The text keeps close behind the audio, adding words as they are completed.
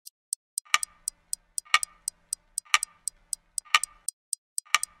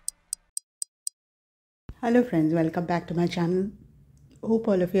Hello friends, welcome back to my channel. Hope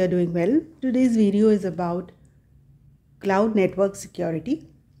all of you are doing well. Today's video is about cloud network security.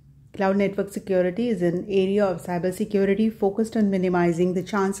 Cloud network security is an area of cybersecurity focused on minimizing the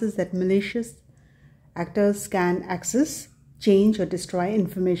chances that malicious actors can access, change or destroy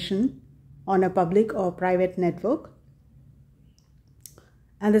information on a public or private network.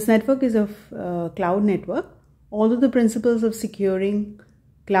 And this network is a cloud network. Although the principles of securing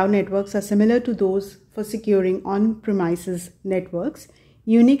cloud networks are similar to those for securing on-premises networks,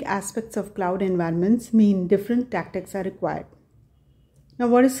 unique aspects of cloud environments mean different tactics are required. Now,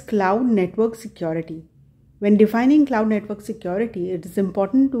 what is cloud network security? When defining cloud network security, it is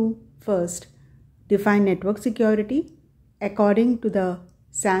important to first define network security. According to the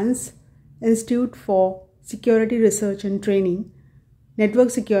SANS Institute for Security Research and Training, network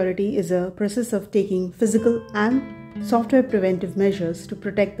security is a process of taking physical and software preventive measures to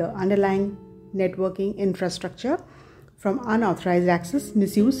protect the underlying networking infrastructure from unauthorized access,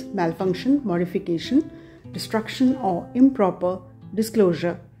 misuse, malfunction, modification, destruction, or improper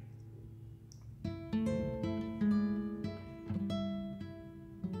disclosure.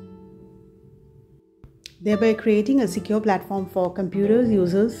 Thereby creating a secure platform for computers,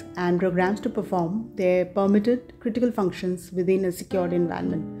 users, and programs to perform their permitted critical functions within a secured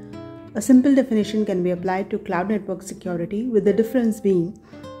environment. A simple definition can be applied to cloud network security, with the difference being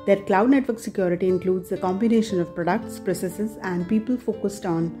that cloud network security includes the combination of products, processes, and people focused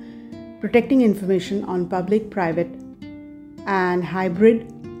on protecting information on public, private, and hybrid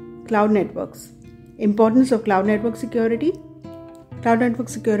cloud networks. Importance of cloud network security. Cloud network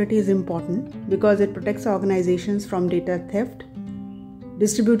security is important because it protects organizations from data theft,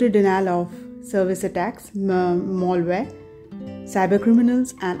 distributed denial of service attacks, malware,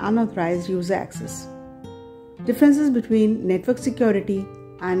 cybercriminals, and unauthorized user access. Differences between network security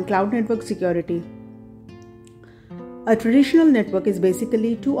and cloud network security. A traditional network is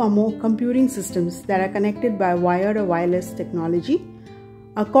basically two or more computing systems that are connected by wired or wireless technology.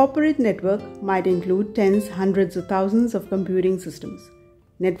 A corporate network might include tens, hundreds, or thousands of computing systems.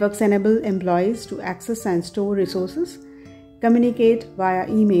 Networks enable employees to access and store resources, communicate via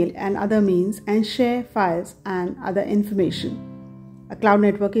email and other means, and share files and other information. A cloud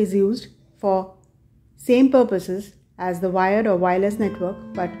network is used for same purposes as the wired or wireless network,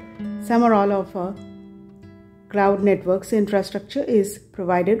 but some or all of a cloud network's infrastructure is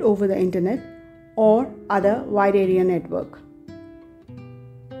provided over the internet or other wide area network.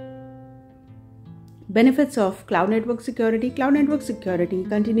 Benefits of cloud network security. Cloud network security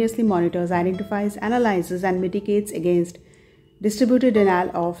continuously monitors, identifies, analyzes, and mitigates against distributed denial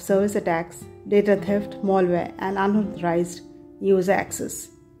of service attacks, data theft, malware, and unauthorized user access.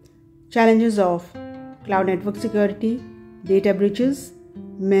 Challenges of cloud network security: data breaches,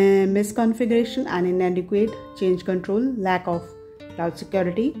 misconfiguration and inadequate change control, lack of cloud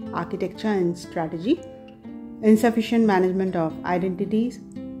security architecture and strategy, insufficient management of identities,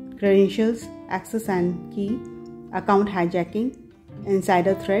 credentials, access and key, account hijacking,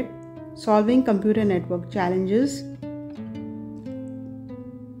 insider threat, solving computer network challenges.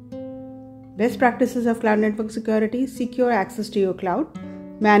 Best practices of cloud network security: secure access to your cloud,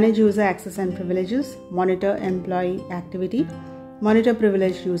 manage user access and privileges, monitor employee activity, monitor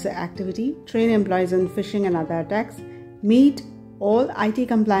privileged user activity, train employees on phishing and other attacks, meet all IT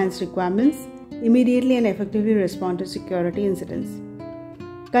compliance requirements, immediately and effectively respond to security incidents.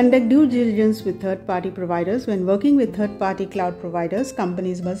 Conduct due diligence with third-party providers. When working with third-party cloud providers,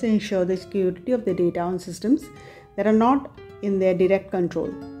 companies must ensure the security of the data on systems that are not in their direct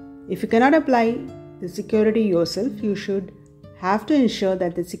control. If you cannot apply the security yourself, you should have to ensure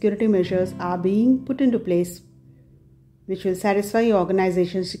that the security measures are being put into place which will satisfy your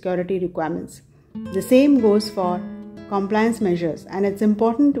organization's security requirements. The same goes for compliance measures, and it's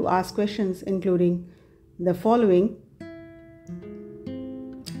important to ask questions including the following: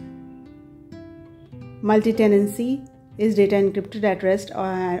 multi-tenancy, is data encrypted at rest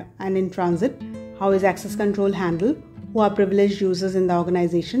and in transit? How is access control handled? Who are privileged users in the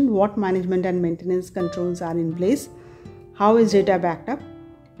organization? What management and maintenance controls are in place? How is data backed up?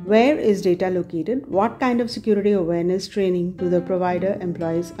 Where is data located? What kind of security awareness training do the provider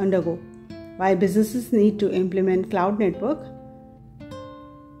employees undergo? Why businesses need to implement cloud network?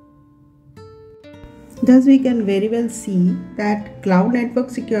 Thus, we can very well see that cloud network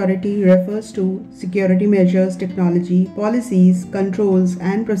security refers to security measures, technology, policies, controls,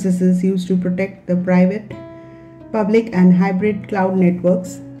 and processes used to protect the private, public, and hybrid cloud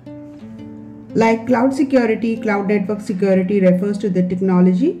networks. Like cloud security, cloud network security refers to the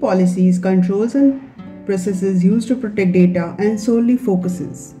technology, policies, controls, and processes used to protect data and solely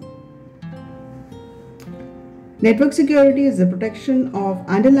focuses Network security is the protection of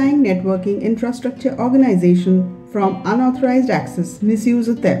underlying networking infrastructure organization from unauthorized access, misuse,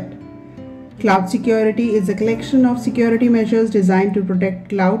 or theft. Cloud security is a collection of security measures designed to protect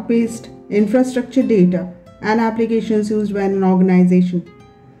cloud-based infrastructure data and applications used by an organization.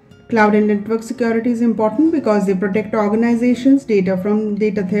 Cloud and network security is important because they protect organizations' data from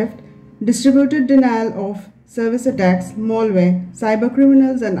data theft, distributed denial of service attacks, malware,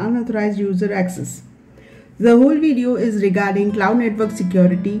 cybercriminals, and unauthorized user access. The whole video is regarding cloud network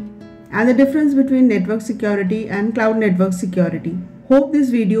security and the difference between network security and cloud network security. Hope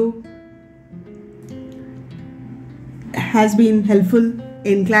this video has been helpful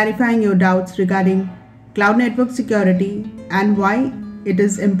in clarifying your doubts regarding cloud network security and why it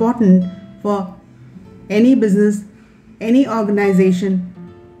is important for any business, any organization.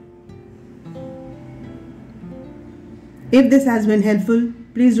 If this has been helpful,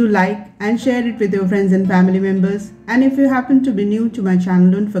 please do like and share it with your friends and family members. And if you happen to be new to my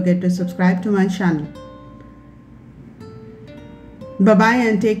channel, don't forget to subscribe to my channel. Bye-bye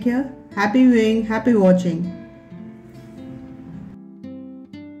and take care. Happy viewing, happy watching.